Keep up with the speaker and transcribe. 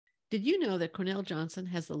Did you know that Cornell Johnson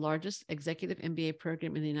has the largest executive MBA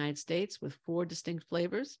program in the United States with 4 distinct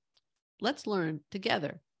flavors? Let's learn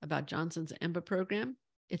together about Johnson's EMBA program,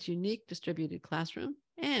 its unique distributed classroom,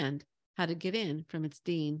 and how to get in from its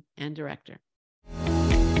dean and director.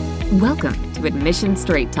 Welcome to Admission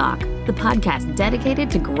Straight Talk, the podcast dedicated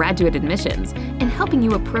to graduate admissions and helping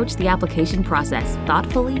you approach the application process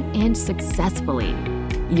thoughtfully and successfully.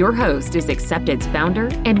 Your host is Accepted's founder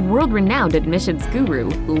and world-renowned admissions guru,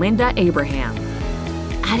 Linda Abraham.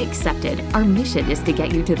 At Accepted, our mission is to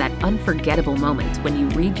get you to that unforgettable moment when you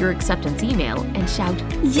read your acceptance email and shout,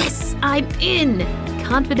 "Yes, I'm in!"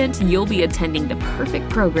 Confident you'll be attending the perfect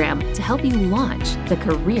program to help you launch the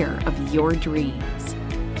career of your dreams.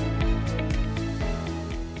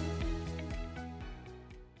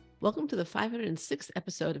 Welcome to the 506th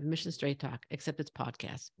episode of Admission Straight Talk, Accepted's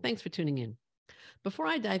podcast. Thanks for tuning in. Before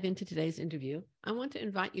I dive into today's interview, I want to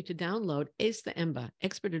invite you to download Ace the EMBA,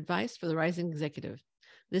 Expert Advice for the Rising Executive.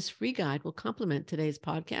 This free guide will complement today's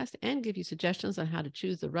podcast and give you suggestions on how to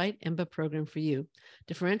choose the right EMBA program for you,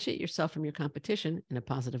 differentiate yourself from your competition in a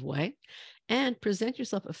positive way, and present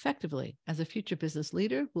yourself effectively as a future business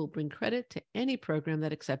leader who will bring credit to any program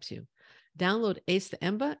that accepts you. Download Ace the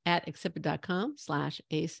EMBA at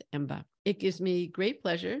accepted.com/AceEMBA. It gives me great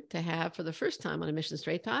pleasure to have, for the first time on Admission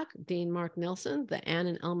Straight Talk, Dean Mark Nelson, the Ann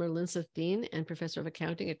and Elmer Linseth Dean and Professor of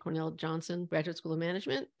Accounting at Cornell Johnson Graduate School of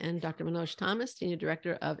Management, and Dr. Manoj Thomas, Senior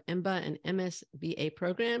Director of EMBA and MSBA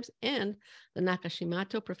Programs, and the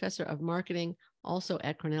Nakashimoto Professor of Marketing, also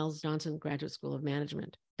at Cornell Johnson Graduate School of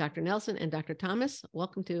Management. Dr. Nelson and Dr. Thomas,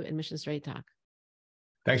 welcome to Admission Straight Talk.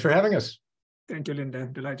 Thanks for having us. Thank you, Linda.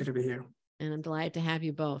 Delighted to be here. And I'm delighted to have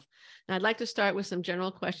you both. Now, I'd like to start with some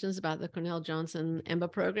general questions about the Cornell Johnson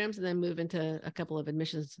EMBA programs and then move into a couple of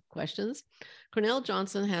admissions questions. Cornell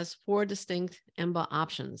Johnson has 4 distinct EMBA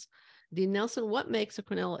options. Dean Nelson, what makes a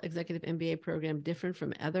Cornell Executive MBA program different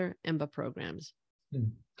from other EMBA programs?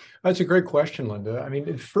 That's a great question, Linda. I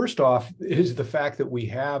mean, first off is the fact that we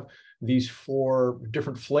have these 4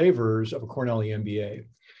 different flavors of a Cornell EMBA.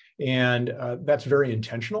 And that's very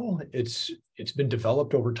intentional. It's been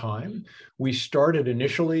developed over time. We started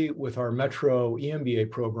initially with our Metro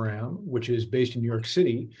EMBA program, which is based in New York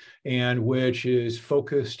City, and which is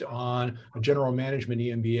focused on a general management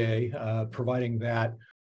EMBA, providing that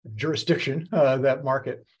jurisdiction, that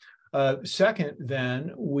market. Second,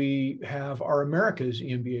 then, we have our Americas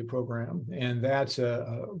EMBA program, and that's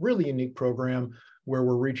a really unique program where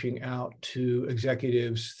we're reaching out to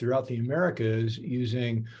executives throughout the Americas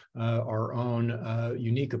using our own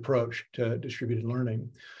unique approach to distributed learning.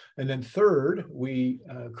 And then third, we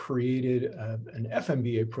created an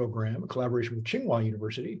FMBA program, a collaboration with Tsinghua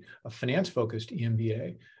University, a finance-focused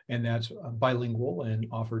EMBA, and that's bilingual and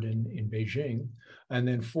offered in Beijing. And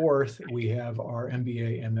then fourth, we have our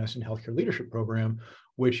MBA, MS, and Healthcare Leadership program,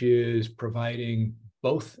 which is providing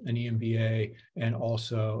both an EMBA and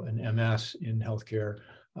also an MS in healthcare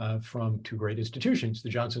from 2 great institutions, the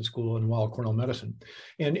Johnson School and Weill Cornell Medicine.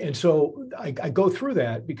 And so I go through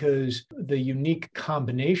that because the unique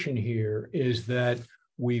combination here is that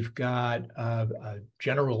we've got a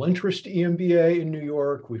general interest EMBA in New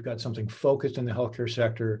York. We've got something focused in the healthcare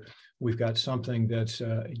sector. We've got something that's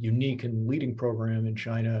a unique and leading program in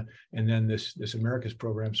China, and then this Americas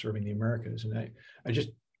program serving the Americas. And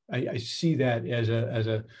I see that as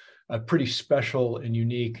a pretty special and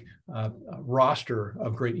unique roster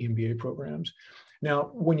of great EMBA programs.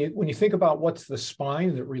 Now, when you think about what's the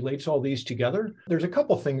spine that relates all these together, there's a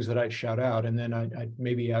couple things that I'd shout out, and then I'd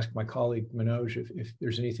maybe ask my colleague Manoj if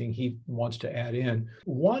there's anything he wants to add in.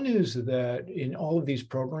 One is that in all of these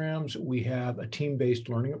programs, we have a team-based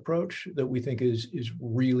learning approach that we think is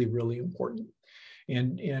really, really important.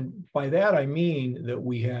 And by that, I mean that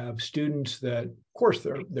we have students that, of course,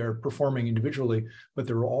 they're performing individually, but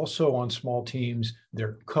they're also on small teams.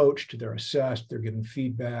 They're coached, they're assessed, they're given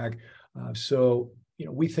feedback. So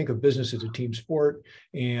we think of business as a team sport,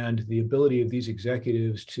 and the ability of these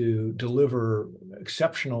executives to deliver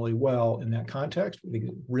exceptionally well in that context, I think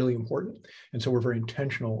is really important. And so we're very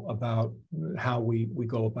intentional about how we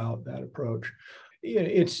go about that approach.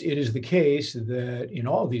 It is the case that in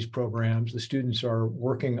all of these programs, the students are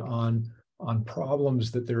working on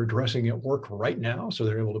problems that they're addressing at work right now, so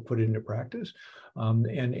they're able to put it into practice.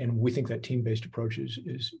 And we think that team-based approach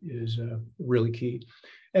is really key.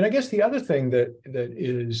 And I guess the other thing that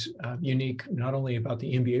is unique, not only about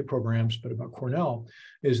the MBA programs, but about Cornell,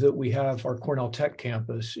 is that we have our Cornell Tech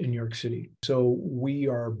campus in New York City. So we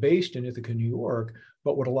are based in Ithaca, New York,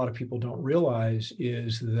 But what a lot of people don't realize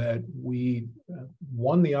is that we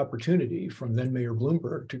won the opportunity from then Mayor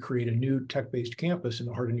Bloomberg to create a new tech-based campus in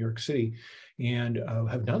the heart of New York City, and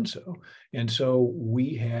have done so. And so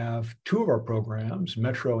we have two of our programs,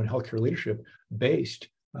 Metro and Healthcare Leadership, based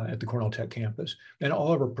at the Cornell Tech campus, and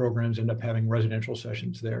all of our programs end up having residential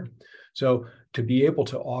sessions there. So to be able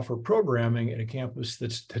to offer programming at a campus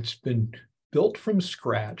that's been built from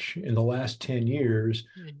scratch in the last 10 years,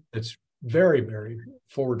 that's very, very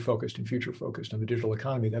forward-focused and future-focused on the digital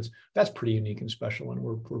economy, that's pretty unique and special, and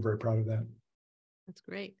we're very proud of that. That's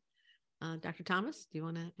great. Dr. Thomas, do you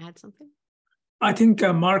want to add something? I think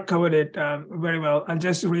Mark covered it very well. I'll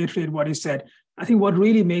just reiterate what he said. I think what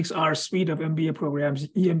really makes our suite of MBA programs,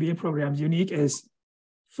 EMBA programs, unique is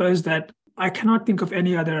first that I cannot think of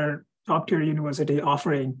any other top-tier university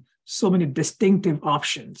offering so many distinctive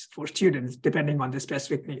options for students depending on their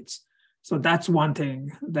specific needs. So that's one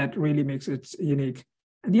thing that really makes it unique.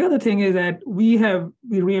 And the other thing is that we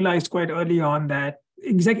realized quite early on that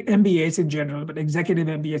MBAs in general, but executive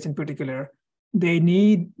MBAs in particular, they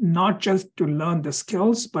need not just to learn the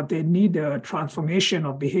skills, but they need a transformation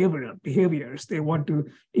of behaviors. They want to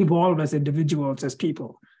evolve as individuals, as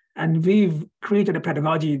people. And we've created a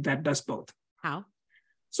pedagogy that does both. How?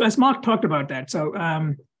 So as Mark talked about that, so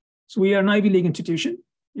we are an Ivy League institution.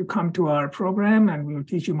 You come to our program and we'll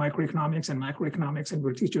teach you microeconomics and macroeconomics, and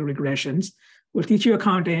we'll teach you regressions. We'll teach you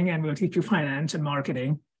accounting, and we'll teach you finance and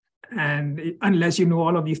marketing. And unless you know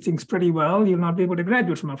all of these things pretty well, you'll not be able to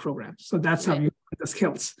graduate from our program. So that's how you learn the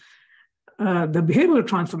skills. The behavioral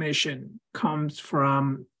transformation comes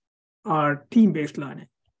from our team-based learning.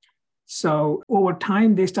 So over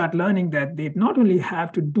time, they start learning that they not only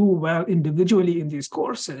have to do well individually in these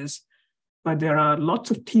courses, but there are lots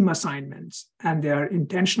of team assignments, and they are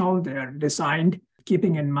intentional, they are designed,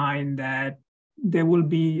 keeping in mind that there will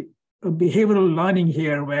be a behavioral learning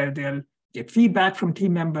here where they'll get feedback from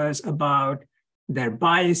team members about their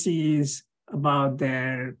biases, about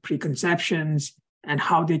their preconceptions, and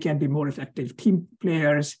how they can be more effective team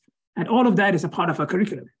players. And all of that is a part of our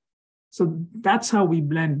curriculum. So that's how we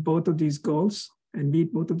blend both of these goals and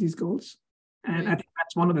meet both of these goals. And I think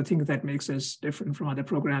that's one of the things that makes us different from other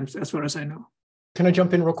programs, as far as I know. Can I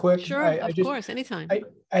jump in real quick? Sure, of course, anytime.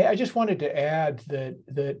 I just wanted to add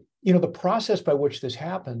that you know, the process by which this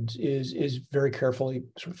happens is very carefully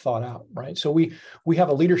sort of thought out, right? So we have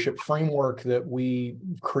a leadership framework that we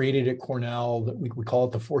created at Cornell that we call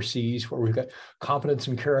it the 4 C's, where we've got competence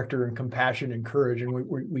and character and compassion and courage, and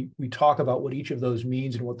we talk about what each of those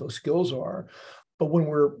means and what those skills are. But when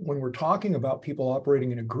we're talking about people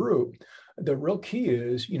operating in a group, the real key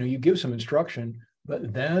is, you know, you give some instruction,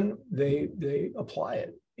 but then they apply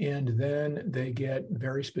it, and then they get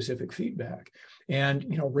very specific feedback. And,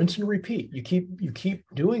 you know, rinse and repeat. You keep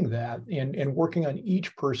doing that and working on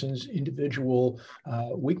each person's individual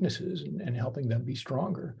weaknesses and helping them be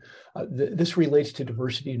stronger. This relates to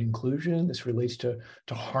diversity and inclusion. This relates to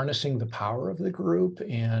harnessing the power of the group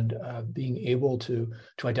and being able to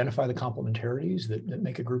identify the complementarities that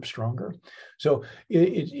make a group stronger. So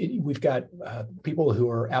we've got people who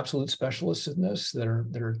are absolute specialists in this that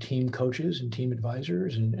are team coaches and team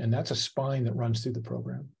advisors, and that's a spine that runs through the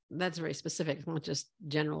program. That's very specific. It's not just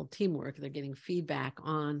general teamwork. They're getting feedback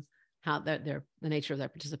on how the nature of their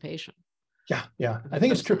participation. Yeah. I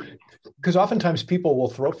think it's true, because oftentimes people will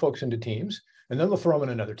throw folks into teams, and then they'll throw them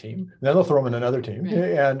in another team, and then they'll throw them in another team. Right.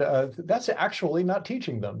 And that's actually not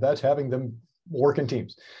teaching them. That's having them work in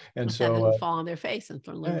teams. And so fall on their face and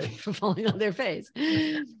learn from falling on their face.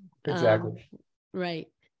 Exactly. Right.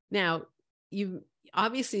 Now, you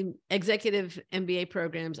obviously executive MBA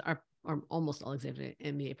programs or almost all executive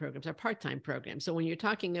MBA programs are part-time programs. So when you're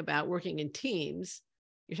talking about working in teams,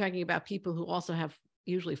 you're talking about people who also have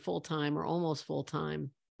usually full-time or almost full-time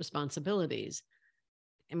responsibilities.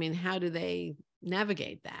 I mean, how do they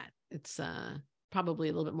navigate that? It's probably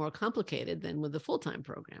a little bit more complicated than with the full-time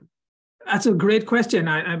program. That's a great question.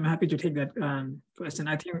 I'm happy to take that question.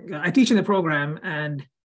 I think I teach in the program, and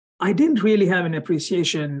I didn't really have an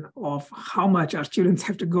appreciation of how much our students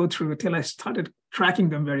have to go through until I started tracking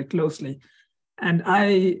them very closely. And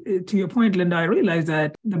to your point, Linda, I realized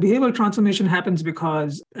that the behavioral transformation happens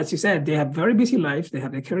because, as you said, they have very busy lives. They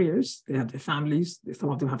have their careers, they have their families. Some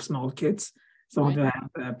of them have small kids. Some of them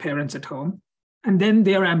have parents at home. And then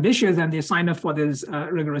they are ambitious and they sign up for this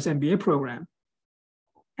rigorous MBA program.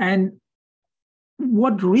 And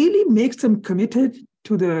what really makes them committed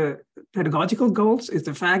to the pedagogical goals is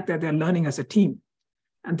the fact that they're learning as a team.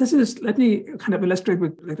 And this is, let me kind of illustrate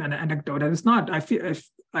with an anecdote. And it's not,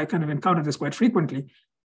 I kind of encounter this quite frequently.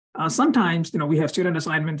 Sometimes, we have student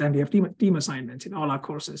assignments and we have team assignments in all our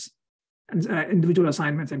courses. and individual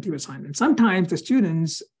assignments and team assignments. Sometimes the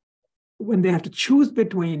students, when they have to choose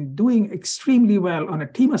between doing extremely well on a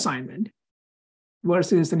team assignment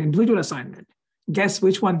versus an individual assignment, guess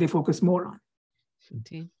which one they focus more on?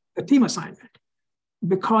 The team assignment,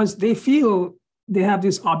 because they feel they have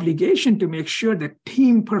this obligation to make sure the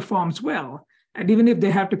team performs well. And even if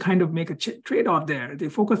they have to kind of make a trade-off there, they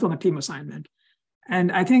focus on the team assignment.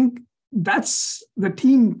 And I think that's the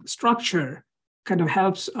team structure kind of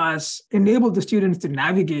helps us enable the students to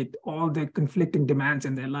navigate all the conflicting demands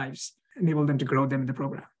in their lives, enable them to grow them in the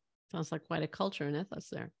program. Sounds like quite a culture and ethos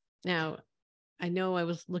there. Now, I know I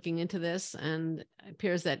was looking into this, and it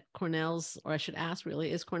appears that Cornell's, or I should ask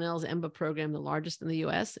really, is Cornell's EMBA program the largest in the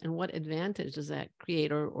US? And what advantage does that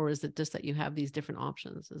create? Or is it just that you have these different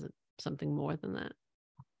options? Is it something more than that?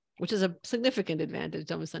 Which is a significant advantage,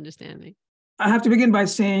 don't misunderstand me. I have to begin by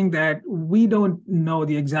saying that we don't know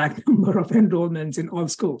the exact number of enrollments in all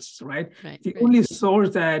schools, right? The only source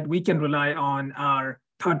that we can rely on are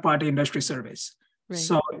third-party industry surveys. Right.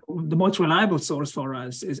 So the most reliable source for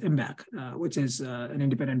us is MBAC, which is an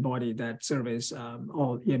independent body that surveys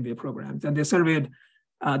all EMBA programs. And they surveyed,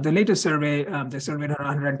 the latest survey, they surveyed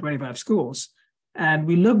 125 schools. And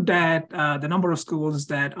we looked at the number of schools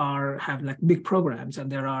that have like big programs.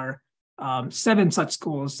 And there are 7 such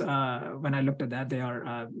schools. When I looked at that, they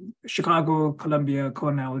are Chicago, Columbia,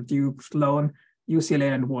 Cornell, Duke, Sloan,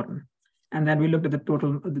 UCLA, and Wharton. And then we looked at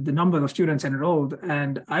the number of students enrolled,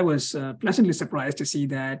 and I was pleasantly surprised to see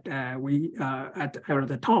that we are at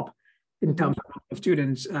the top in terms of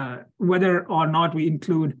students, whether or not we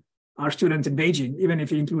include our students in Beijing. Even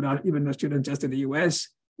if we include even the students just in the US,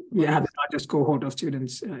 we have the largest cohort of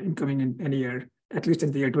students incoming in any year, at least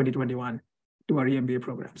in the year 2021, to our EMBA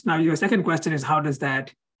programs. Now, your second question is, how does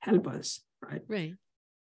that help us, right? Right.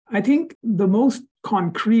 I think the most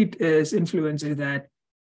concrete influence is that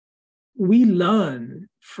we learn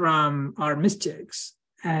from our mistakes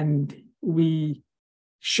and we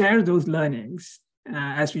share those learnings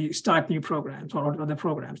as we start new programs or other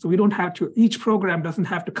programs. So we don't have to, each program doesn't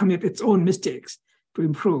have to commit its own mistakes to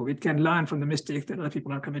improve. It can learn from the mistakes that other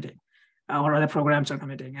people are committing or other programs are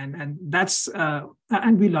committing. And that's,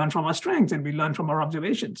 and we learn from our strengths and we learn from our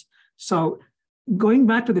observations. So going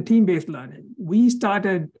back to the team-based learning, we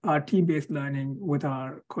started our team-based learning with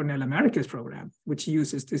our Cornell Americas program, which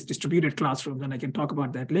uses this distributed classrooms, and I can talk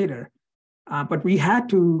about that later. But we had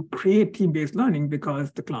to create team-based learning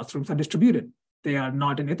because the classrooms are distributed. They are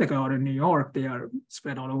not in Ithaca or in New York. They are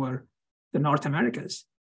spread all over the North Americas.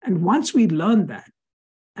 And once we learned that,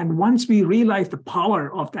 and once we realized the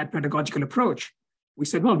power of that pedagogical approach, we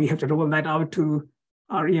said, well, we have to roll that out to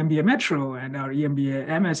our EMBA Metro and our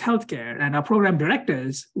EMBA MS Healthcare, and our program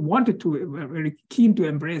directors were very keen to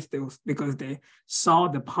embrace those because they saw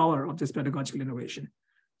the power of this pedagogical innovation.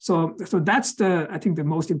 So that's I think the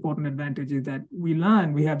most important advantage is that we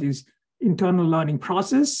have this internal learning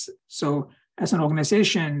process. So as an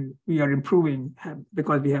organization, we are improving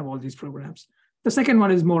because we have all these programs. The second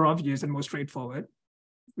one is more obvious and more straightforward.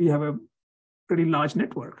 We have a pretty large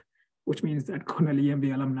network, which means that Cornell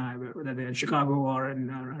EMBA alumni, whether they're in Chicago or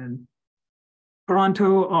in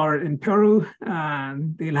Toronto or in Peru,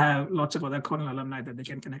 they'll have lots of other Cornell alumni that they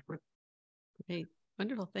can connect with. Great.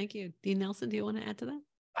 Wonderful. Thank you. Dean Nelson, do you want to add to that?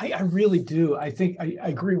 I really do. I think I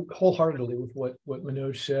agree wholeheartedly with what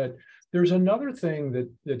Manoj said. There's another thing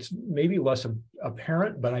that's maybe less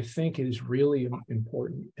apparent, but I think is really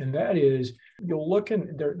important. And that is, you'll look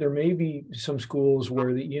and there may be some schools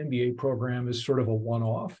where the EMBA program is sort of a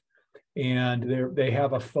one-off, and they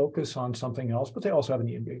have a focus on something else, but they also have an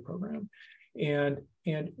EMBA program. And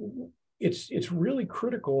it's really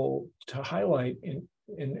critical to highlight, and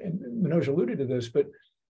Manoj alluded to this, but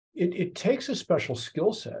it takes a special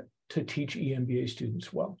skill set to teach EMBA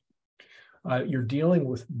students well. You're dealing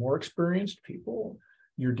with more experienced people.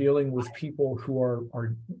 You're dealing with people who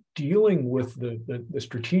are dealing with the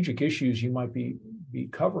strategic issues you might be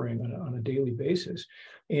covering on a daily basis.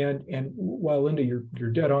 And while Linda, you're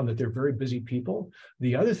dead on that they're very busy people.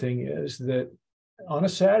 The other thing is that on a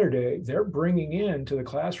Saturday, they're bringing into the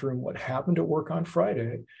classroom what happened at work on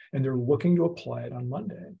Friday, and they're looking to apply it on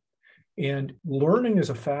Monday. And learning as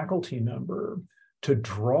a faculty member to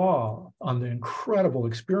draw on the incredible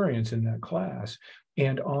experience in that class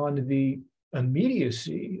and on the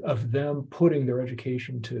immediacy of them putting their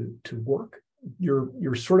education to work.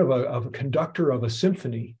 You're sort of a conductor of a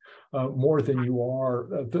symphony more than you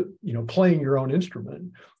are playing your own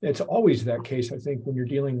instrument. It's always that case, I think, when you're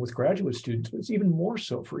dealing with graduate students, but it's even more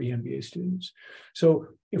so for EMBA students. So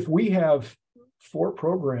if we have 4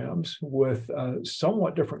 programs with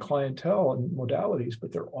somewhat different clientele and modalities,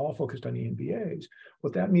 but they're all focused on EMBAs.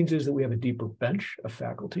 What that means is that we have a deeper bench of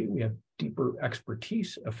faculty, we have deeper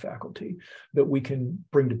expertise of faculty that we can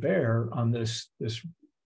bring to bear on this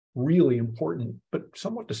really important but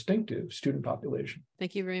somewhat distinctive student population.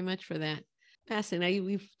 Thank you very much for that. Fascinating.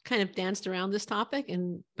 We've kind of danced around this topic,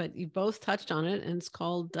 but you both touched on it, and it's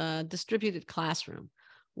called distributed classroom.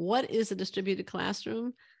 What is a distributed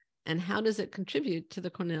classroom, and how does it contribute to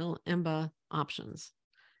the Cornell EMBA options?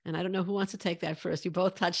 And I don't know who wants to take that first. You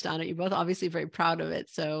both touched on it. You're both obviously very proud of it.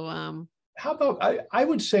 So how about, I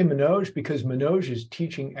would say Manoj, because Manoj is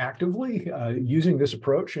teaching actively using this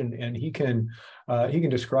approach, and he can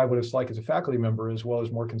describe what it's like as a faculty member as well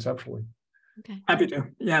as more conceptually. Okay. Happy to.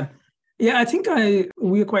 Yeah. I think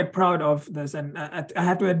we are quite proud of this. And I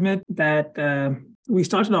have to admit that we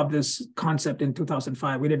started off this concept in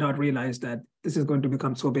 2005. We did not realize that this is going to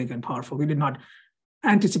become so big and powerful. We did not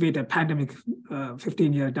anticipate a pandemic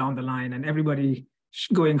 15 years down the line and everybody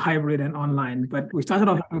going hybrid and online. But we started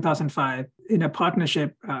off in 2005 in a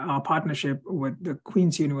partnership, our partnership with the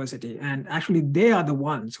Queen's University. And actually, they are the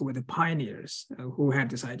ones who were the pioneers who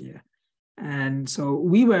had this idea. And so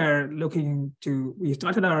we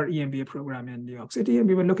started our EMBA program in New York City, and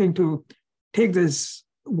we were looking to take this,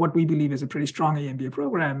 what we believe is a pretty strong EMBA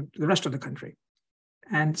program, to the rest of the country.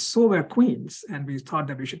 And so were Queens, and we thought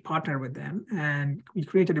that we should partner with them. And we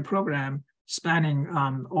created a program spanning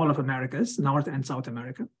all of Americas, North and South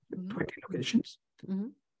America, 20 locations. Mm-hmm.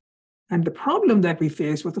 And the problem that we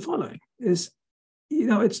faced was the following, is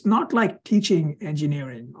it's not like teaching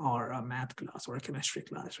engineering or a math class or a chemistry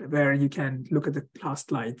class, right, where you can look at the class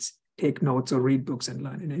slides, take notes, or read books and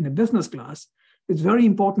learn. In a business class, it's very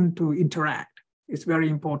important to interact. It's very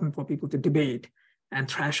important for people to debate and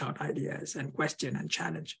thrash out ideas and question and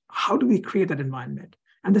challenge. How do we create that environment?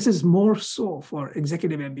 And this is more so for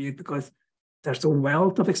executive MBA because there's a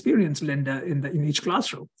wealth of experience, Linda, in each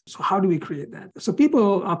classroom. So how do we create that? So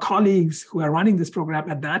our colleagues who are running this program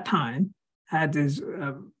at that time, had this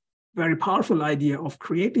very powerful idea of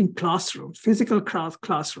creating classrooms, physical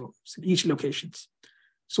classrooms in each locations.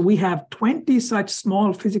 So we have 20 such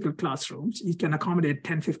small physical classrooms. Each can accommodate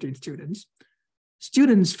 10, 15 students.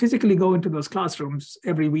 Students physically go into those classrooms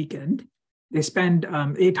every weekend. They spend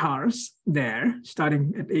 8 hours there,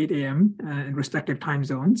 starting at 8 a.m. In respective time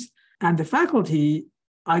zones. And the faculty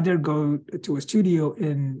either go to a studio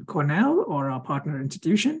in Cornell or our partner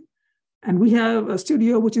institution. And we have a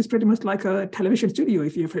studio which is pretty much like a television studio.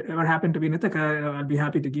 If you ever happen to be in Ithaca, I'd be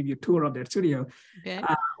happy to give you a tour of their studio. Okay.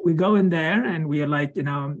 We go in there and we are like,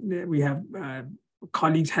 we have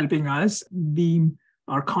colleagues helping us beam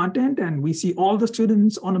our content, and we see all the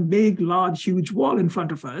students on a big, large, huge wall in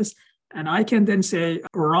front of us. And I can then say,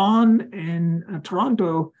 Ron in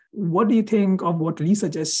Toronto, what do you think of what Lisa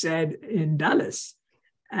just said in Dallas?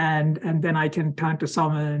 And then I can turn to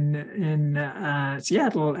someone in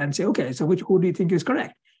Seattle and say, okay, so who do you think is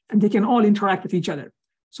correct? And they can all interact with each other.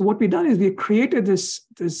 So what we've done is we've created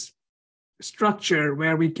this structure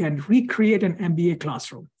where we can recreate an MBA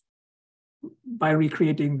classroom by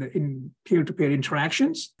recreating in peer-to-peer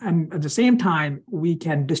interactions. And at the same time, we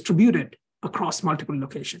can distribute it across multiple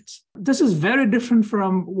locations. This is very different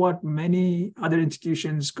from what many other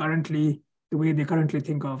institutions the way they currently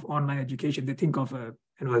think of online education. They think of a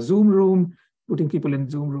Zoom room, putting people in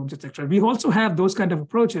Zoom rooms, etc. We also have those kind of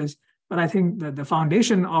approaches, but I think that the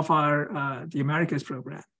foundation of the Americas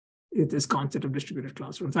program is this concept of distributed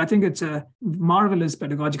classrooms. I think it's a marvelous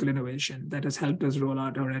pedagogical innovation that has helped us roll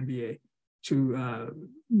out our MBA to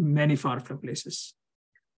many far-flung places.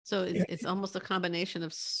 So it's almost a combination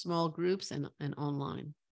of small groups and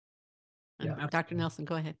online. Yeah. Dr. Nelson,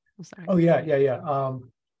 go ahead. I'm sorry. Oh, yeah.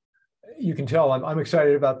 You can tell I'm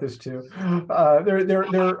excited about this too. There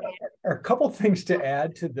are a couple things to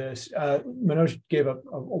add to this. Manoj gave a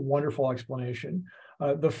wonderful explanation.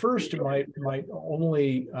 The first might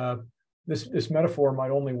only this metaphor might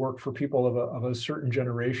only work for people of a certain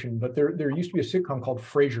generation, but there used to be a sitcom called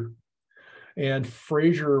Frasier, and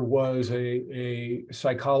Frasier was a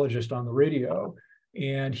psychologist on the radio,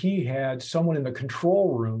 and he had someone in the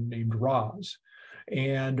control room named Roz.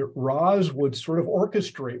 And Roz would sort of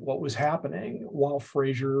orchestrate what was happening while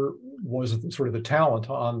Frasier was sort of the talent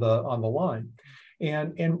on the line.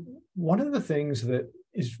 And one of the things that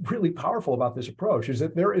is really powerful about this approach is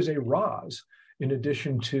that there is a Roz in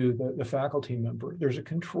addition to the faculty member. There's a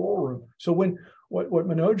control room. So what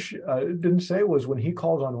Manoj didn't say was when he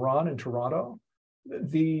calls on Ron in Toronto,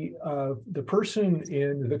 the person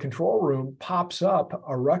in the control room pops up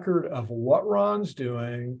a record of what Ron's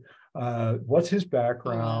doing, What's his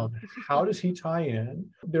background? Oh, wow. How does he tie in?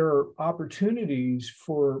 There are opportunities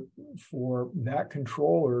for that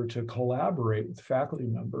controller to collaborate with the faculty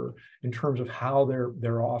member in terms of how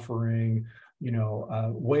they're offering,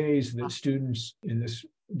 ways that students in this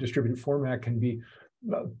distributed format can be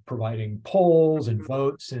providing polls and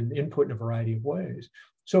votes and input in a variety of ways.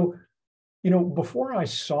 So, before I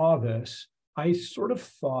saw this, I sort of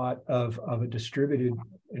thought of a distributed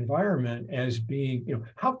environment as being,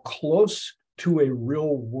 how close to a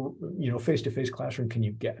real, face-to-face classroom can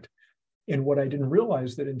you get? And what I didn't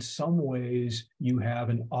realize that in some ways you have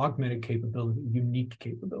an augmented capability, unique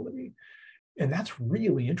capability. And that's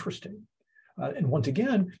really interesting. And once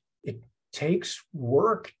again, it takes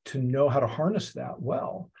work to know how to harness that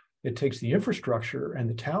well. It takes the infrastructure and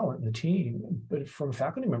the talent and the team. But from a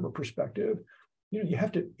faculty member perspective, you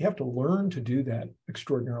have to learn to do that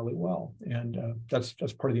extraordinarily well. And that's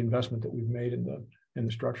part of the investment that we've made in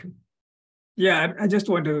the structure. Yeah, I just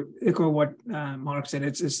want to echo what Mark said.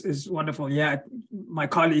 It's wonderful. Yeah, my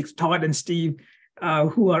colleagues Todd and Steve,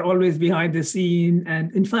 who are always behind the scene,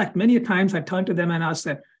 and in fact, many times I turn to them and ask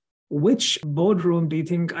them, which boardroom do you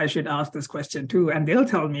think I should ask this question to? And they'll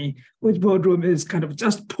tell me which boardroom is kind of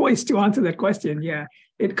just poised to answer that question. Yeah,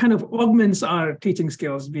 it kind of augments our teaching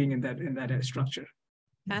skills being in that structure.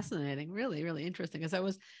 Fascinating, really, really interesting. Because I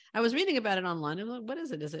was reading about it online. I'm like, what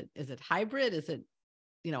is it? Is it hybrid? Is it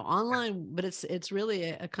online? But it's really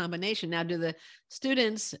a combination. Now, do the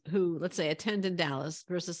students who, let's say, attend in Dallas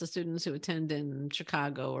versus the students who attend in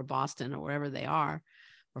Chicago or Boston or wherever they are,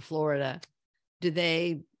 or Florida, do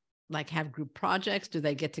they have group projects? Do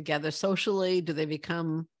they get together socially? Do they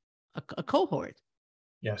become a cohort?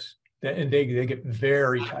 Yes, and they get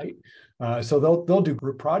very tight. So they'll do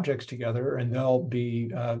group projects together, and they'll be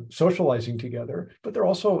socializing together. But they're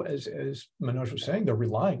also, as Manoj was saying, they're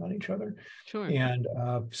relying on each other. Sure. And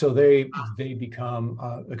so they become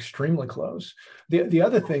extremely close. The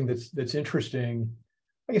other thing that's interesting,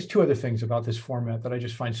 I guess two other things about this format that I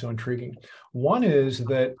just find so intriguing. One is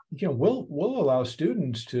that we'll allow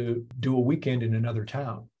students to do a weekend in another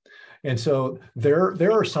town. And so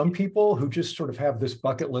there are some people who just sort of have this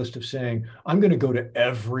bucket list of saying, I'm going to go to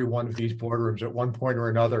every one of these boardrooms at one point or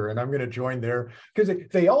another, and I'm going to join there, because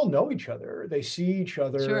they all know each other. They see each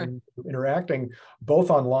other. Sure. And interacting both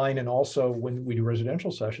online and also when we do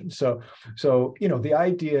residential sessions. So the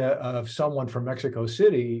idea of someone from Mexico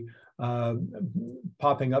City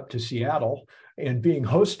popping up to Seattle and being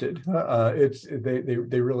hosted,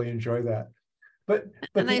 they really enjoy that. But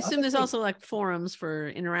and I assume there's also forums for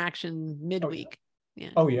interaction midweek.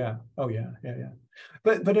 Oh yeah.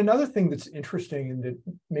 But another thing that's interesting and that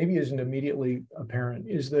maybe isn't immediately apparent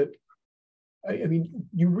is that, I mean,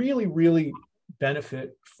 you really, really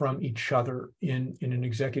benefit from each other in an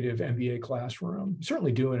executive MBA classroom. You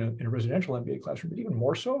certainly do in a residential MBA classroom, but even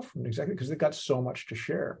more so from an executive, because they've got so much to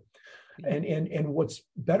share. And what's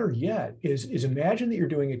better yet is imagine that you're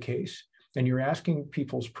doing a case and you're asking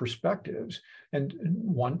people's perspectives, and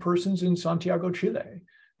one person's in Santiago, Chile,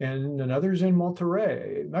 and another's in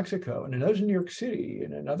Monterrey, Mexico, and another's in New York City,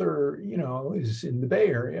 and another, is in the Bay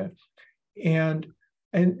Area. And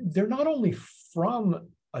they're not only from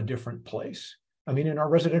a different place. I mean, in our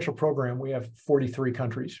residential program, we have 43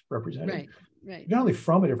 countries represented. Right. Not only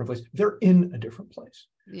from a different place, they're in a different place.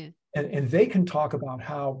 Yeah. And they can talk about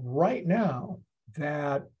how right now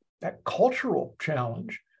that cultural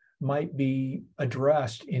challenge might be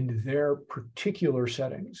addressed in their particular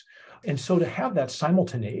settings. And so to have that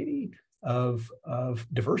simultaneity of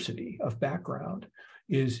diversity of background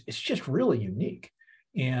it's just really unique.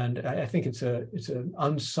 And I think it's an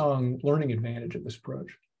unsung learning advantage of this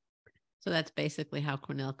approach. So that's basically how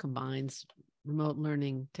Cornell combines remote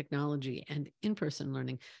learning technology and in-person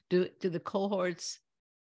learning. Do the cohorts,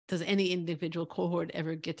 does any individual cohort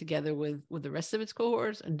ever get together with the rest of its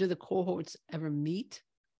cohorts? And do the cohorts ever meet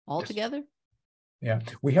all together? Yeah,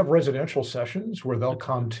 we have residential sessions where they'll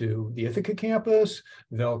come to the Ithaca campus,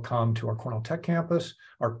 they'll come to our Cornell Tech campus,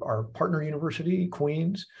 our partner university,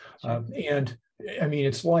 Queens. Sure. And I mean,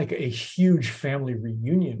 it's like a huge family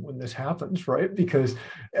reunion when this happens, right? Because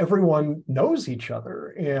everyone knows each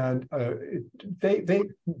other, and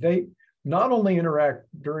they not only interact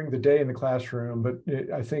during the day in the classroom, but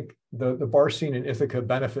I think the bar scene in Ithaca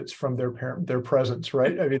benefits from their presence,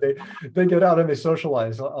 right? I mean, they get out and they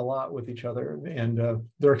socialize a lot with each other, and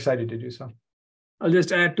they're excited to do so. I'll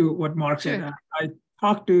just add to what Mark said. Sure. I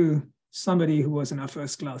talked to somebody who was in our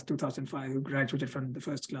first class, 2005, who graduated from the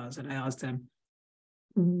first class, and I asked them,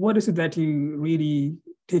 what is it that you really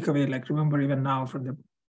take away, remember even now from the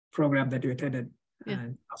program that you attended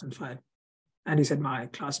in 2005? And he said, my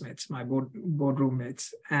classmates, my boardroom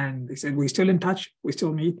mates. And they said, we're still in touch, we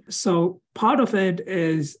still meet. So part of it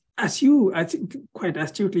is, as you, I think, quite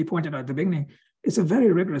astutely pointed out at the beginning, it's a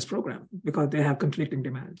very rigorous program because they have conflicting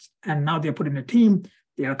demands. And now they're put in a team,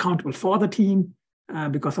 they are accountable for the team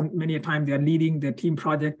because many a time they are leading the team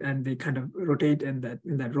project and they kind of rotate in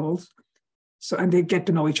that roles. So, and they get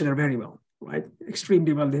to know each other very well, right?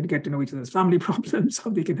 Extremely well. They get to know each other's family problems,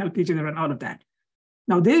 how they can help each other and all of that.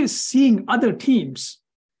 Now they're seeing other teams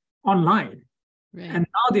online. Right. And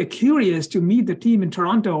now they're curious to meet the team in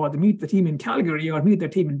Toronto or to meet the team in Calgary or meet the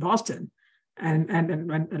team in Boston.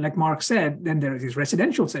 And like Mark said, then there are these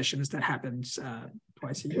residential sessions that happens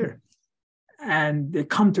twice a year. And they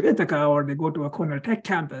come to Ithaca or they go to a Cornell Tech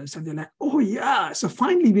campus and they're like, oh yeah, so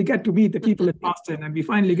finally we get to meet the people in Boston and we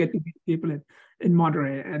finally get to meet people in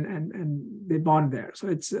Monterey and they bond there. So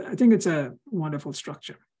I think it's a wonderful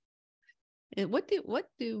structure. What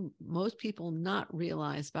do most people not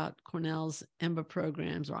realize about Cornell's EMBA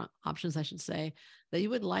programs, or options, I should say, that you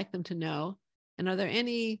would like them to know? And are there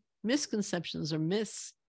any misconceptions or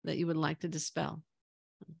myths that you would like to dispel?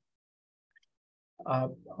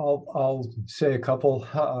 I'll say a couple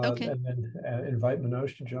okay. and then invite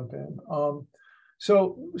Manoj to jump in.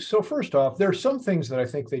 So first off, there are some things that I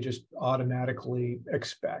think they just automatically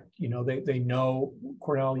expect. You know, they know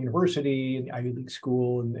Cornell University and Ivy League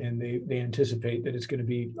school, and they anticipate that it's going to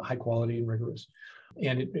be high quality and rigorous,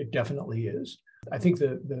 and it definitely is. I think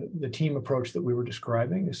the team approach that we were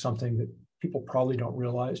describing is something that people probably don't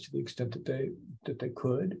realize to the extent that they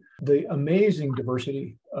could. The amazing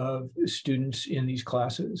diversity of students in these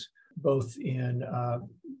classes, both in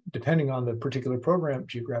depending on the particular program,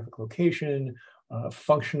 geographic location,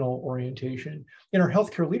 functional orientation. In our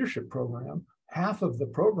healthcare leadership program, half of the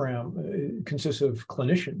program consists of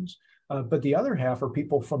clinicians, but the other half are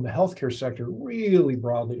people from the healthcare sector, really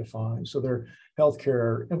broadly defined. So they're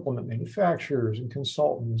healthcare implement manufacturers and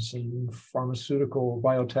consultants and pharmaceutical,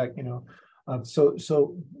 biotech, you know.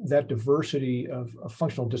 So that diversity of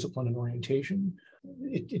functional discipline and orientation,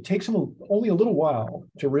 it takes them only a little while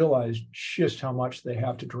to realize just how much they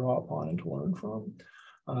have to draw upon and to learn from.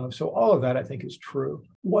 So all of that, I think, is true.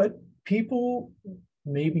 What people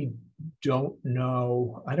maybe don't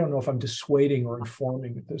know, I don't know if I'm dissuading or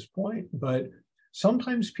informing at this point, but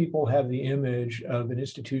sometimes people have the image of an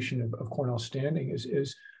institution of Cornell standing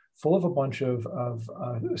is full of a bunch of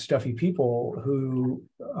stuffy people who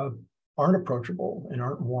aren't approachable and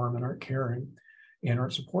aren't warm and aren't caring and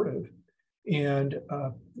aren't supportive. And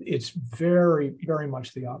it's very, very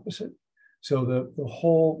much the opposite. So the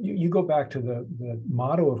whole, you go back to the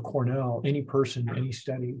motto of Cornell, any person, any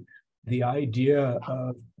study, the idea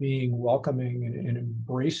of being welcoming and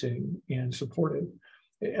embracing and supportive.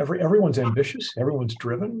 Everyone's ambitious, everyone's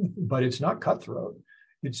driven, but it's not cutthroat.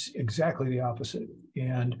 It's exactly the opposite.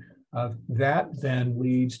 And that then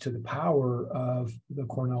leads to the power of the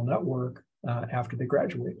Cornell network after they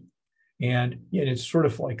graduate. And it's sort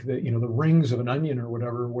of like the rings of an onion or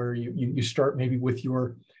whatever, where you start maybe with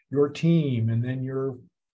your team, and then your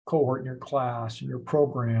cohort in your class and your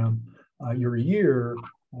program, your year.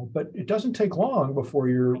 But it doesn't take long before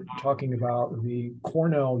you're talking about the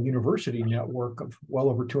Cornell University network of well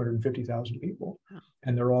over 250,000 people,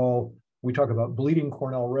 and they're all, we talk about bleeding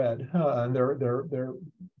Cornell red, and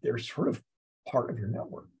they're sort of part of your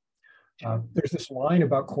network. There's this line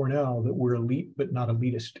about Cornell that we're elite but not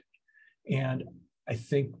elitist, and I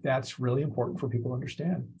think that's really important for people to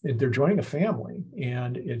understand. They're joining a family,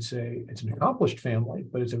 and it's an accomplished family,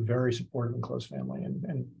 but it's a very supportive and close family,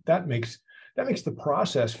 and that makes the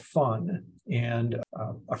process fun and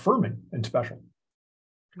affirming and special.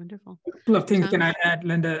 Wonderful. A couple of things can I add,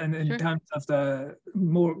 Linda, and in Sure. terms of the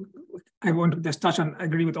more, I want to just touch on, I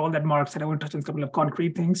agree with all that Mark said. I want to touch on a couple of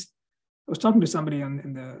concrete things. I was talking to somebody on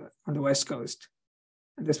the West Coast,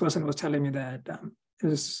 and this person was telling me that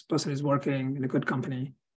this person is working in a good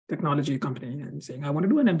company, technology company, and saying, I want to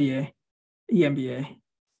do an MBA, EMBA,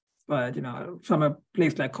 but from a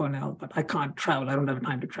place like Cornell, but I can't travel. I don't have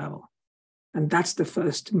time to travel. And that's the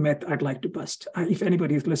first myth I'd like to bust. If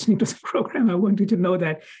anybody is listening to the program, I want you to know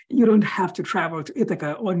that you don't have to travel to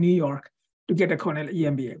Ithaca or New York to get a Cornell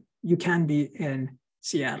EMBA. You can be in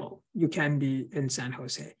Seattle. You can be in San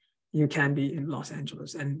Jose. You can be in Los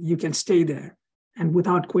Angeles, and you can stay there. And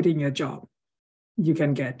without quitting your job, you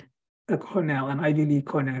can get a Cornell, an Ivy League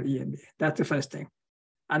Cornell EMBA. That's the first thing.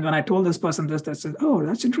 And when I told this person this, they said, oh,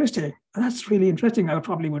 that's interesting. That's really interesting. I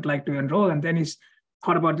probably would like to enroll. And then he's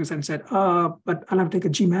thought about this and said, but I'll have to take a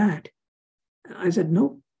GMAT. I said,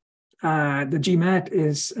 no. The GMAT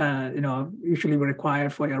is, usually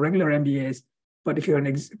required for your regular MBAs. But if you're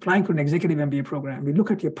applying for an executive MBA program, we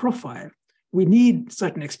look at your profile. we need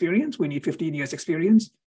certain experience. We need 15 years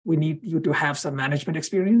experience. We need you to have some management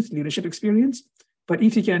experience, leadership experience. But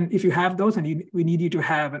if you have those, and we need you to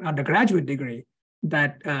have an undergraduate degree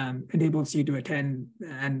that enables you to attend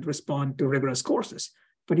and respond to rigorous courses.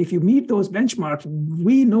 But if you meet those benchmarks,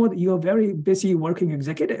 we know that you're very busy working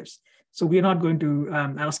executives. So we're not going to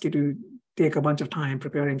ask you to take a bunch of time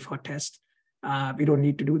preparing for tests. We don't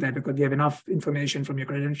need to do that because we have enough information from your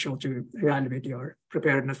credential to evaluate your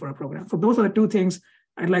preparedness for a program. So those are the two things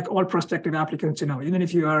I'd like all prospective applicants to know. Even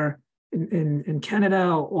if you are in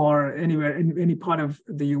Canada or anywhere, in any part of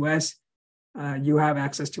the US, you have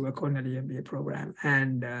access to a Cornell EMBA program.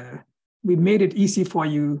 And we made it easy for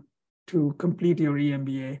you to complete your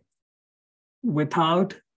EMBA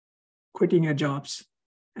without quitting your jobs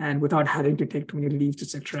and without having to take too many leaves,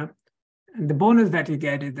 etc. And the bonus that you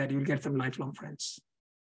get is that you'll get some lifelong friends.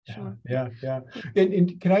 Sure. Yeah.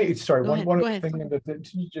 And can I, sorry, one other thing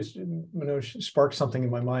that just Manoj sparked something in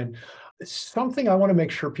my mind. Something I want to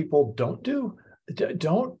make sure people don't do.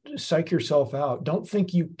 Don't psych yourself out. Don't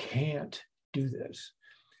think you can't do this.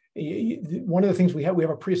 One of the things we have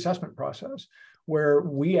a pre-assessment process where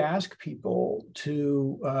we ask people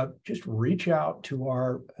to just reach out to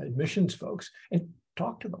our admissions folks and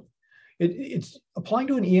talk to them. It's applying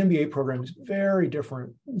to an EMBA program is very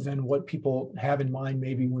different than what people have in mind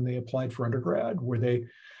maybe when they applied for undergrad, where they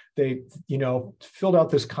filled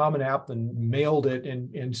out this common app and mailed it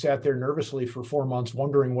and sat there nervously for 4 months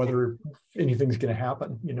wondering whether anything's going to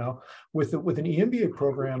happen. With an EMBA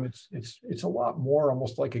program, it's a lot more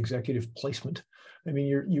almost like executive placement. I mean,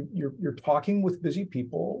 you're talking with busy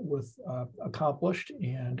people, with accomplished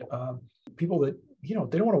and people that they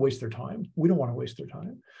don't want to waste their time. We don't want to waste their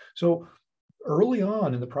time. So early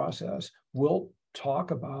on in the process, we'll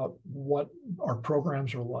talk about what our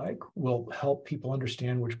programs are like. We'll help people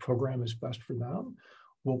understand which program is best for them.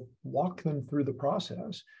 We'll walk them through the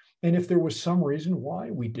process. And if there was some reason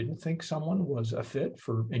why we didn't think someone was a fit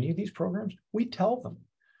for any of these programs, we tell them.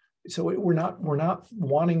 So we're not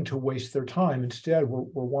wanting to waste their time. Instead, we're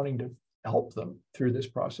wanting to help them through this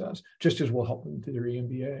process, just as we'll help them through their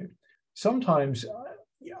EMBA. Sometimes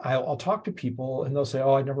I'll talk to people and they'll say,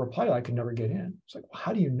 "Oh, I never applied. I could never get in." It's like, well,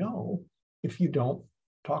 how do you know if you don't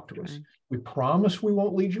talk to us? We promise we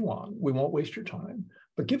won't lead you on. We won't waste your time,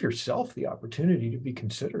 but give yourself the opportunity to be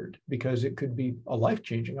considered because it could be a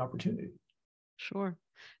life-changing opportunity. Sure.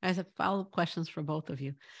 I have follow-up questions for both of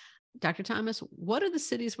you. Dr. Thomas, what are the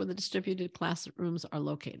cities where the distributed classrooms are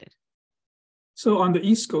located? So on the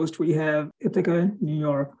East Coast, we have Ithaca, New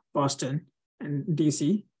York, Boston, and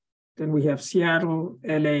DC. Then we have Seattle,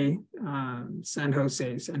 LA, San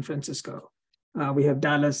Jose, San Francisco. We have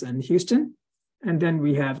Dallas and Houston. And then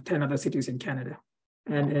we have 10 other cities in Canada.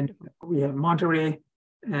 And we have Monterrey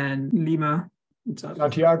and Lima.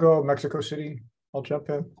 Santiago, Mexico City. I'll jump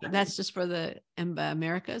in. That's just for the EMBA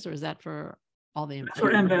Americas, or is that for all the EMBA?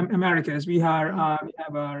 For EMBA Americas, we have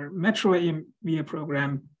our Metro EMBA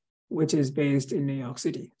program, which is based in New York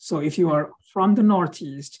City. So if you are from the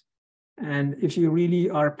Northeast, and if you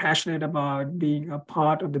really are passionate about being a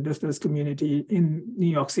part of the business community in New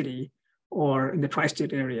York City or in the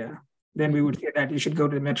tri-state area, then we would say that you should go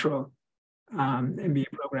to the Metro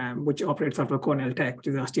MBA program, which operates out of Cornell Tech, which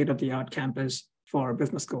is a state-of-the-art campus for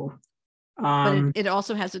business school. But it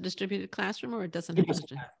also has a distributed classroom, or it doesn't have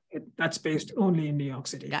that's based only in New York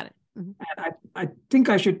City. Got it. Mm-hmm. And I think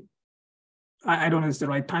I should, I don't know if it's the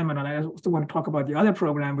right time or not. I also want to talk about the other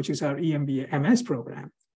program, which is our EMBA MS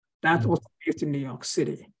program. That's also based in New York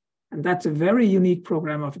City. And that's a very unique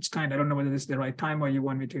program of its kind. I don't know whether this is the right time or you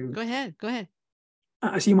want me to. Go ahead.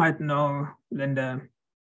 As you might know, Linda,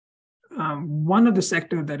 one of the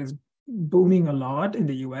sectors that is booming a lot in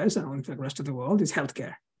the US and in the rest of the world is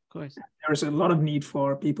healthcare. Of course. There's a lot of need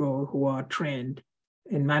for people who are trained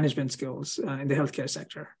in management skills in the healthcare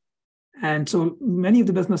sector. And so many of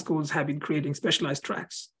the business schools have been creating specialized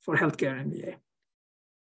tracks for healthcare MBA.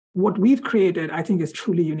 What we've created, I think, is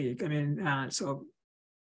truly unique. I mean, so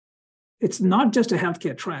it's not just a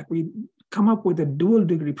healthcare track. We come up with a dual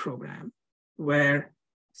degree program where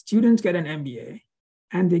students get an MBA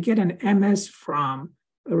and they get an MS from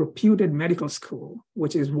a reputed medical school,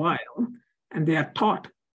 which is Weill, and they are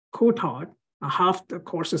co-taught. Half the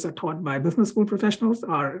courses are taught by business school professionals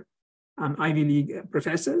or Ivy League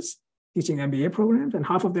professors teaching MBA programs, and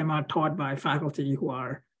half of them are taught by faculty who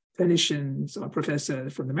are clinicians or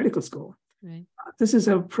professors from the medical school. Right. This is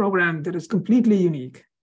a program that is completely unique,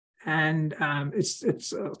 and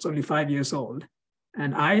it's only 5 years old.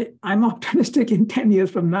 And I'm optimistic in 10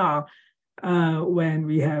 years from now, when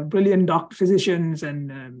we have brilliant physicians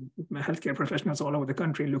and healthcare professionals all over the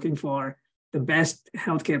country looking for the best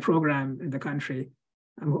healthcare program in the country.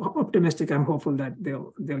 I'm optimistic. I'm hopeful that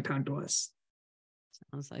they'll turn to us.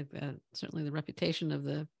 Sounds like that. Certainly the reputation of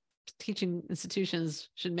the teaching institutions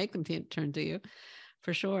should make them turn to you,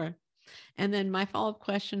 for sure. And then my follow-up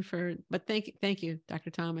question thank you, Dr.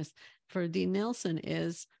 Thomas, for Dean Nelson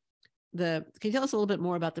is can you tell us a little bit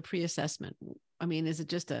more about the pre-assessment? I mean, is it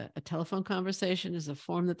just a telephone conversation? Is it a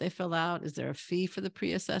form that they fill out? Is there a fee for the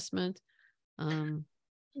pre-assessment?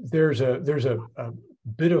 There's a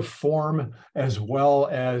bit of form as well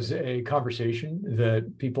as a conversation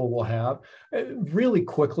that people will have really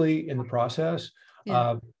quickly in the process.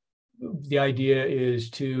 Yeah. The idea is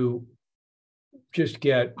to just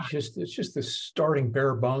get it's just the starting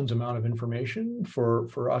bare bones amount of information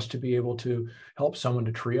for us to be able to help someone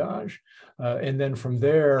to triage, and then from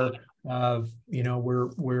there,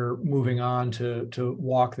 we're moving on to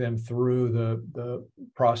walk them through the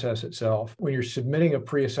process itself. When you're submitting a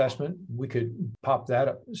pre-assessment, we could pop that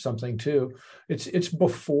up something too. It's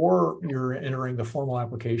before you're entering the formal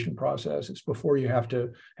application process. It's before you have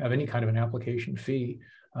to have any kind of an application fee.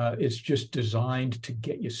 It's just designed to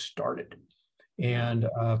get you started. And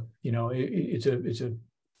it's a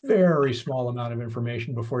very small amount of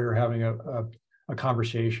information before you're having a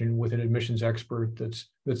conversation with an admissions expert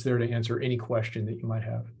that's there to answer any question that you might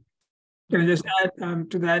have. Can I just add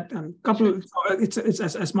to that? Couple. It's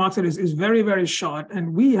as Mark said, is very, very short,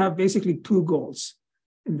 and we have basically two goals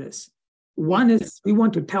in this. One is we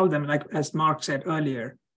want to tell them, like as Mark said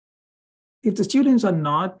earlier, if the students are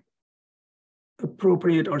not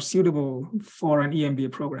appropriate or suitable for an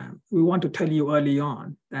EMBA program, we want to tell you early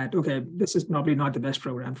on that, okay, this is probably not the best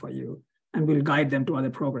program for you, and we'll guide them to other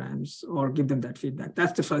programs or give them that feedback.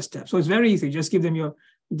 That's the first step. So it's very easy. Just give them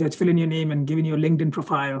just fill in your name and give in your LinkedIn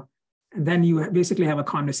profile. And then you basically have a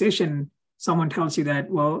conversation. Someone tells you that,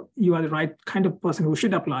 well, you are the right kind of person who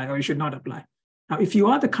should apply or you should not apply. Now, if you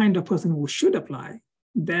are the kind of person who should apply,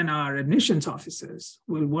 then our admissions officers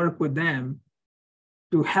will work with them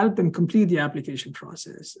to help them complete the application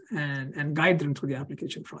process and guide them through the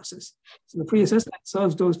application process. So the pre-assessment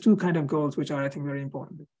serves those two kind of goals, which are, I think, very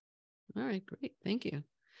important. All right, great. Thank you.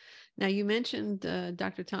 Now, you mentioned,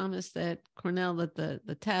 Dr. Thomas, that Cornell, that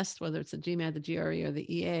the test, whether it's the GMAT, the GRE, or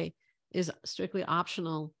the EA, is strictly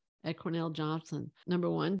optional at Cornell Johnson. Number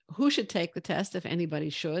one, who should take the test, if anybody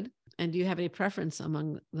should? And do you have any preference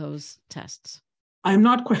among those tests? I'm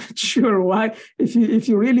not quite sure why. If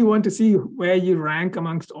you really want to see where you rank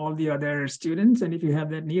amongst all the other students, and if you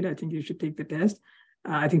have that need, I think you should take the test.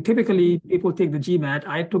 I think typically people take the GMAT.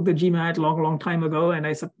 I took the GMAT long time ago, and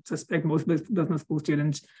I suspect most business school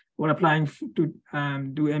students who are applying to do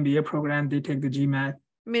MBA program, they take the GMAT.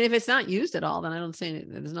 I mean, if it's not used at all, then I don't say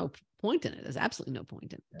there's no point in it. There's absolutely no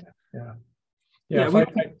point in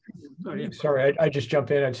it. Sorry, I just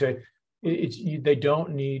jump in and say, they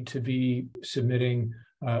don't need to be submitting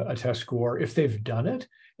a test score. If they've done it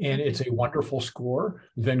and it's a wonderful score,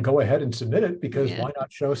 then go ahead and submit it, because why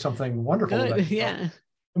not show something wonderful?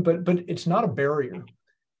 But it's not a barrier.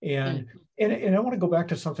 And I want to go back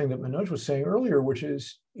to something that Manoj was saying earlier, which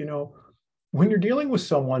is, when you're dealing with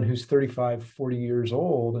someone who's 35, 40 years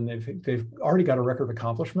old and they've already got a record of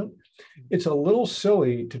accomplishment, it's a little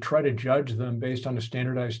silly to try to judge them based on a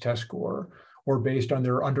standardized test score or based on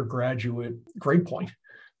their undergraduate grade point.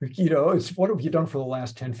 It's what have you done for the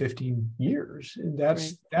last 10, 15 years? And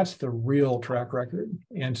that's the real track record.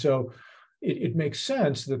 And so it makes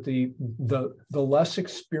sense that the less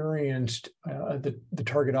experienced the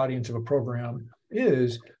target audience of a program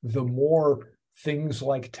is, the more things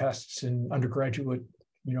like tests and undergraduate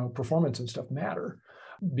performance and stuff matter,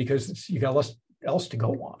 because you got less else to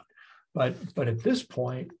go on. But at this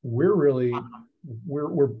point, we're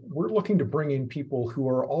looking to bring in people who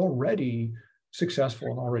are already successful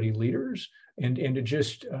and already leaders, and to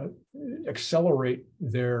just accelerate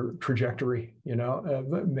their trajectory,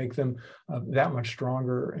 make them that much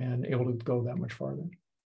stronger and able to go that much farther.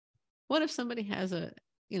 What if somebody has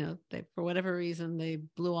they, for whatever reason, they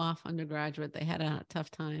blew off undergraduate, they had a tough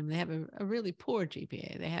time, they have a really poor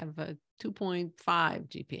GPA, they have a 2.5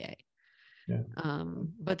 GPA.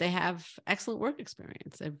 But they have excellent work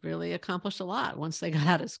experience. They've really accomplished a lot once they got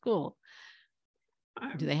out of school.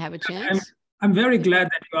 Do they have a chance? I'm very glad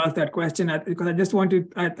that you asked that question, because I just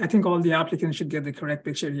wanted, I think all the applicants should get the correct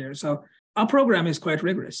picture here. So our program is quite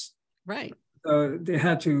rigorous. Right. So they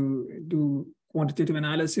had to do quantitative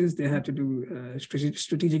analysis, they had to do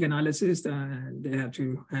strategic analysis, they had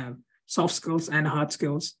to have soft skills and hard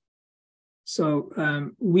skills.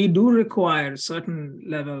 So we do require certain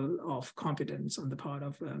level of competence on the part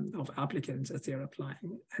of applicants as they're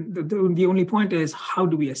applying. And the only point is, how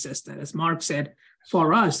do we assess that? As Mark said,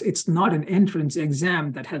 for us, it's not an entrance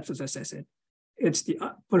exam that helps us assess it. It's the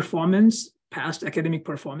performance, past academic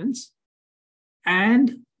performance,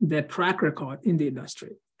 and their track record in the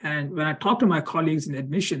industry. And when I talk to my colleagues in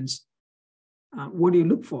admissions, what do you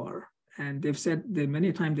look for? And they've said,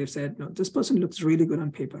 many times they've said, no, this person looks really good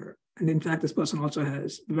on paper. And in fact, this person also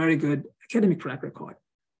has very good academic track record.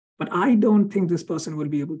 But I don't think this person will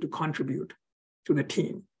be able to contribute to the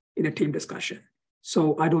team in a team discussion.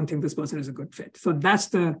 So I don't think this person is a good fit. So that's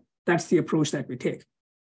the approach that we take.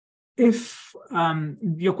 If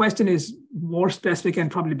your question is more specific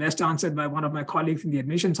and probably best answered by one of my colleagues in the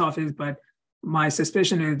admissions office, but my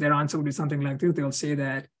suspicion is their answer would be something like this. They'll say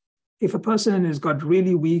that if a person has got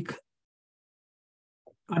really weak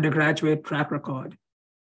undergraduate track record,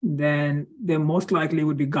 then they most likely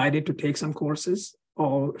would be guided to take some courses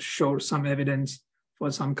or show some evidence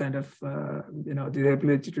for some kind of, the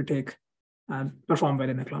ability to perform well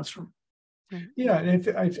in a classroom. Yeah, and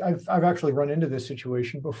I've actually run into this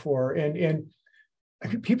situation before, and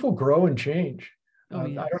people grow and change. I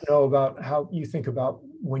don't know about how you think about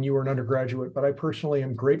when you were an undergraduate, but I personally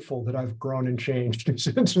am grateful that I've grown and changed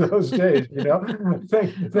since those days.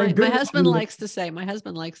 My husband likes to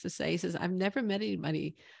say, he says, I've never met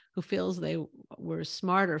anybody who feels they were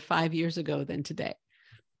smarter 5 years ago than today.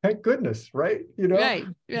 Thank goodness, right? Right.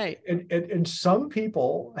 And some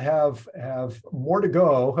people have more to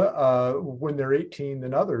go when they're 18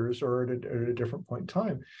 than others, or at a different point in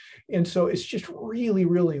time. And so it's just really,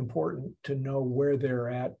 really important to know where they're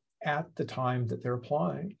at the time that they're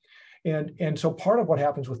applying. And so part of what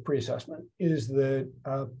happens with pre-assessment is that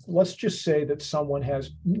let's just say that someone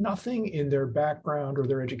has nothing in their background or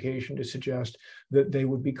their education to suggest that they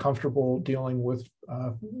would be comfortable dealing with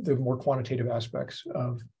the more quantitative aspects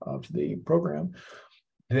of the program.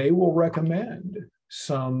 They will recommend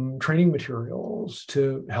some training materials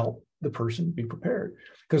to help the person be prepared.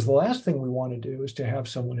 Because the last thing we want to do is to have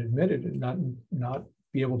someone admitted and not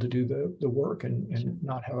be able to do the work and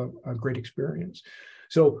not have a great experience.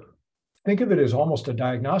 So think of it as almost a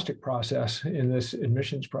diagnostic process in this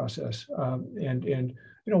admissions process. And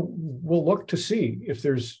we'll look to see if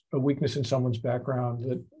there's a weakness in someone's background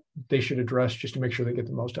that they should address just to make sure they get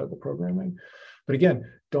the most out of the programming. But again,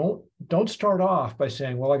 don't start off by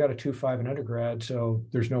saying, well, I got a 2.5 in undergrad, so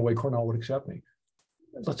there's no way Cornell would accept me.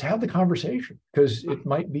 Let's have the conversation, because it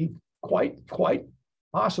might be quite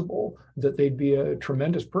possible that they'd be a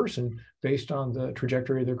tremendous person based on the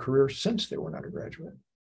trajectory of their career since they were an undergraduate.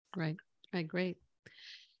 Right, great.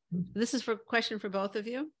 This is a question for both of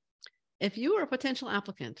you. If you were a potential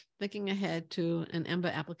applicant thinking ahead to an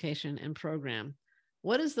EMBA application and program,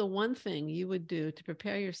 what is the one thing you would do to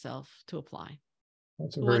prepare yourself to apply?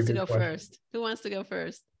 That's a Who very wants to good go question. first? Who wants to go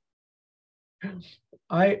first?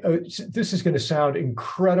 This is going to sound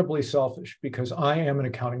incredibly selfish because I am an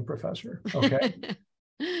accounting professor, okay?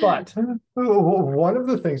 But one of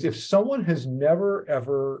the things, if someone has never,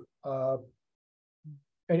 ever,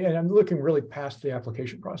 and I'm looking really past the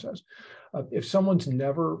application process, if someone's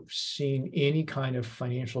never seen any kind of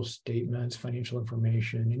financial statements, financial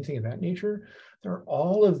information, anything of that nature, there are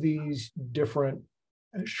all of these different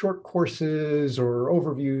short courses or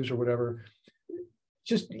overviews or whatever.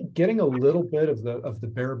 Just getting a little bit of the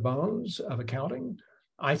bare bones of accounting,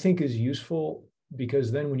 I think, is useful,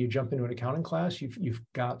 because then when you jump into an accounting class, you've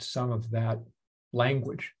got some of that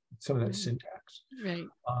language, some of that syntax. Right.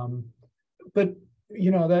 But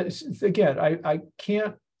that's, again, I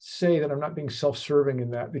can't say that I'm not being self-serving in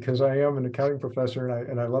that, because I am an accounting professor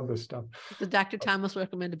and I love this stuff. The Dr. Thomas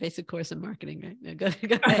recommended a basic course in marketing, right? No, go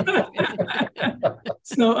ahead.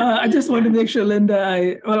 So I just want to make sure,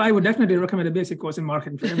 Linda, I would definitely recommend a basic course in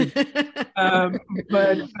marketing for everyone.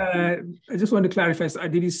 But I just want to clarify, so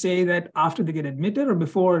did you say that after they get admitted or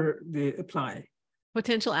before they apply?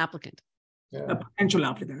 Potential applicant. Yeah. A potential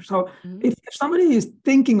applicant. So if somebody is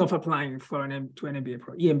thinking of applying for an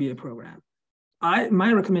EMBA program,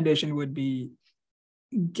 my recommendation would be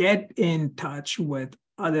get in touch with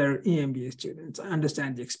other EMBA students,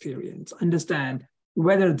 understand the experience, understand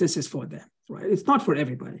whether this is for them, right? It's not for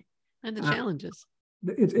everybody. And the challenges.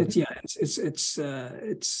 It's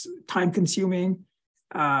time consuming.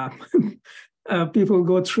 People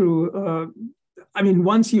go through,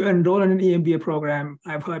 once you enroll in an EMBA program,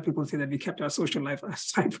 I've heard people say that we kept our social life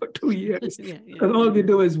aside for 2 years. Because all we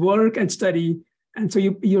do is work and study. And so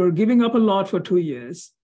you're giving up a lot for 2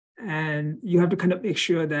 years, and you have to kind of make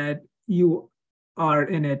sure that you are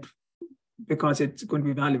in it because it's going to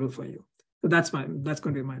be valuable for you. So that's going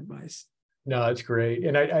to be my advice. No, that's great.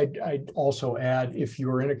 And I'd also add, if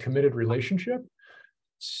you're in a committed relationship,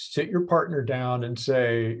 sit your partner down and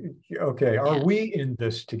say, okay, are we in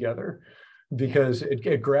this together? Because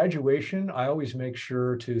at graduation, I always make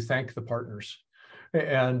sure to thank the partners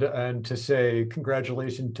and to say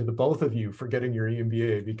congratulations to the both of you for getting your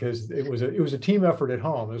EMBA, because it was a team effort at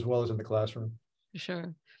home as well as in the classroom.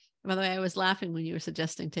 Sure. By the way, I was laughing when you were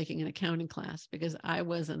suggesting taking an accounting class, because I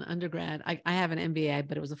was an undergrad. I have an MBA,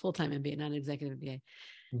 but it was a full-time MBA, not an executive MBA.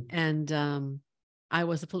 And I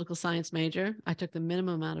was a political science major. I took the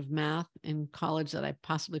minimum amount of math in college that I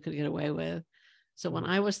possibly could get away with. So when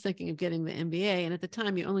I was thinking of getting the MBA, and at the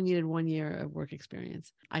time you only needed 1 year of work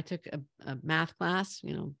experience, I took a math class,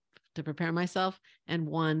 to prepare myself, and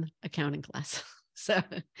one accounting class. So,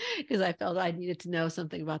 because I felt I needed to know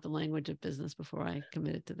something about the language of business before I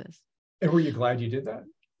committed to this. And were you glad you did that?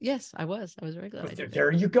 Yes, I was. I was very glad.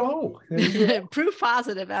 There you go. Proof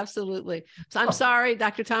positive. Absolutely. So I'm sorry,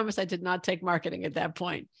 Dr. Thomas, I did not take marketing at that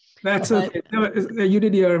point. That's okay. You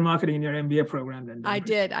did your marketing in your MBA program then. I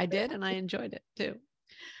did. And I enjoyed it too.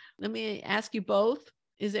 Let me ask you both,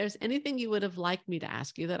 is there anything you would have liked me to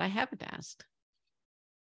ask you that I haven't asked?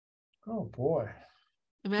 Oh boy.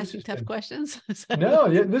 I'm asking tough questions. No,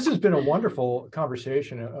 this has been a wonderful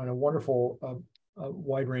conversation and a wonderful,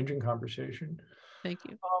 wide-ranging conversation. Thank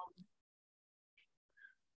you.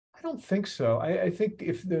 I don't think so. I think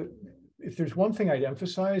if there's one thing I'd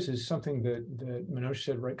emphasize is something that Manoj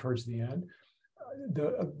said right towards the end.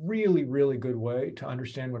 A really, really good way to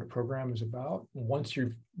understand what a program is about, once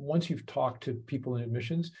you've talked to people in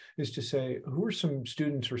admissions, is to say, who are some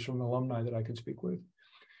students or some alumni that I could speak with?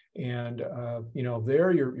 And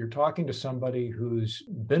there you're talking to somebody who's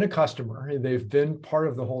been a customer. They've been part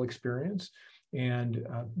of the whole experience, and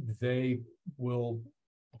they will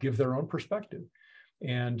give their own perspective.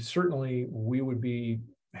 And certainly we would be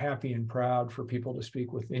happy and proud for people to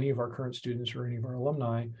speak with any of our current students or any of our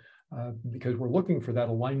alumni, because we're looking for that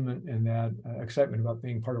alignment and that excitement about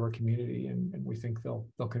being part of our community, and we think they'll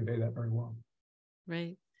convey that very well.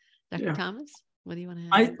 Right. Dr. Thomas, what do you want to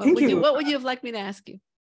ask? What would you have liked me to ask you?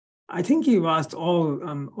 I think you've asked all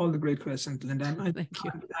the great questions, Linda. Thank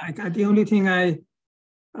you. The only thing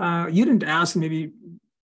you didn't ask, maybe,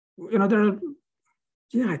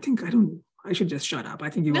 I should just shut up. I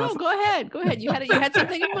think you. No, go ahead. You had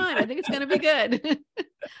something in mind. I think it's going to be good.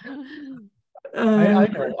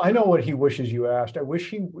 I know what he wishes you asked. I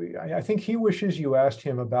think he wishes you asked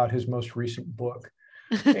him about his most recent book.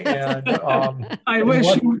 And I wish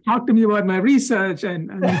you would talk to me about my research and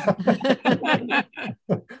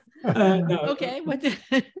no. Okay.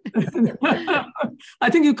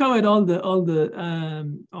 I think you covered all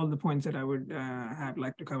the points that I would have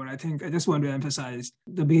liked to cover. I think I just want to emphasize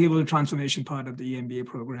the behavioral transformation part of the EMBA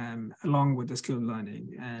program, along with the skilled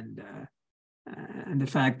learning, and the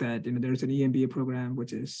fact that there's an EMBA program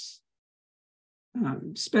which is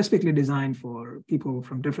specifically designed for people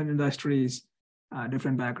from different industries,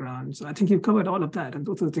 different backgrounds. So I think you've covered all of that, and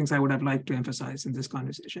those are the things I would have liked to emphasize in this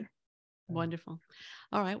conversation. Wonderful.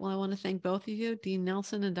 All right. Well, I want to thank both of you, Dean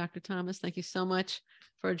Nelson and Dr. Thomas. Thank you so much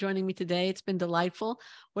for joining me today. It's been delightful.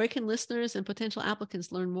 Where can listeners and potential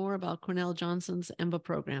applicants learn more about Cornell Johnson's EMBA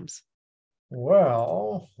programs?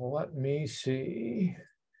 Well, let me see.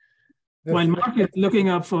 While Mark is looking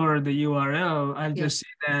up for the URL, I'll just say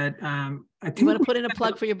that I think you want to put in a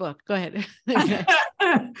plug for your book. Go ahead.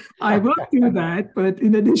 I will do that, but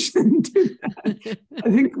in addition to that,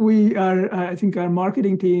 I think our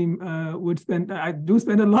marketing team spend a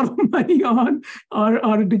lot of money on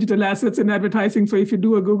our digital assets and advertising. So if you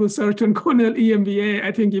do a Google search on Cornell EMBA,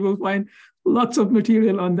 I think you will find lots of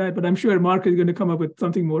material on that. But I'm sure Mark is going to come up with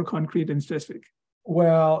something more concrete and specific.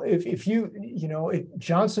 Well, if you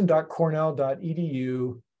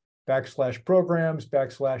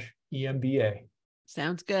johnson.cornell.edu/programs/EMBA.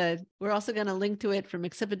 Sounds good. We're also going to link to it from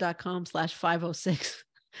exhibit.com/506,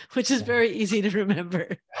 which is very easy to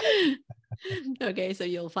remember. Okay, so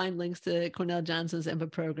you'll find links to Cornell Johnson's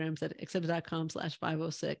EMBA programs at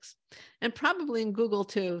exhibit.com/506, and probably in Google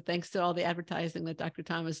too, thanks to all the advertising that Dr.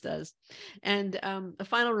 Thomas does. And a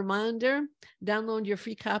final reminder, download your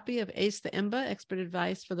free copy of ACE the EMBA, Expert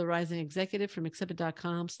Advice for the Rising Executive from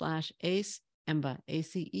exhibit.com/ACE EMBA,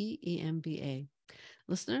 ACEEMBA.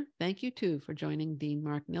 Listener, thank you too for joining Dean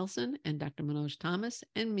Mark Nelson and Dr. Manoj Thomas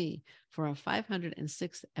and me for our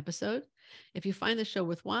 506th episode. If you find the show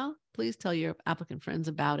worthwhile, please tell your applicant friends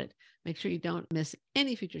about it. Make sure you don't miss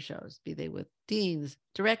any future shows, be they with deans,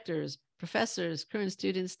 directors, professors, current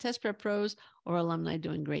students, test prep pros, or alumni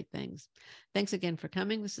doing great things. Thanks again for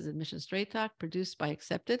coming. This is Admission Straight Talk, produced by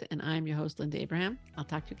Accepted, and I'm your host, Linda Abraham. I'll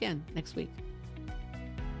talk to you again next week.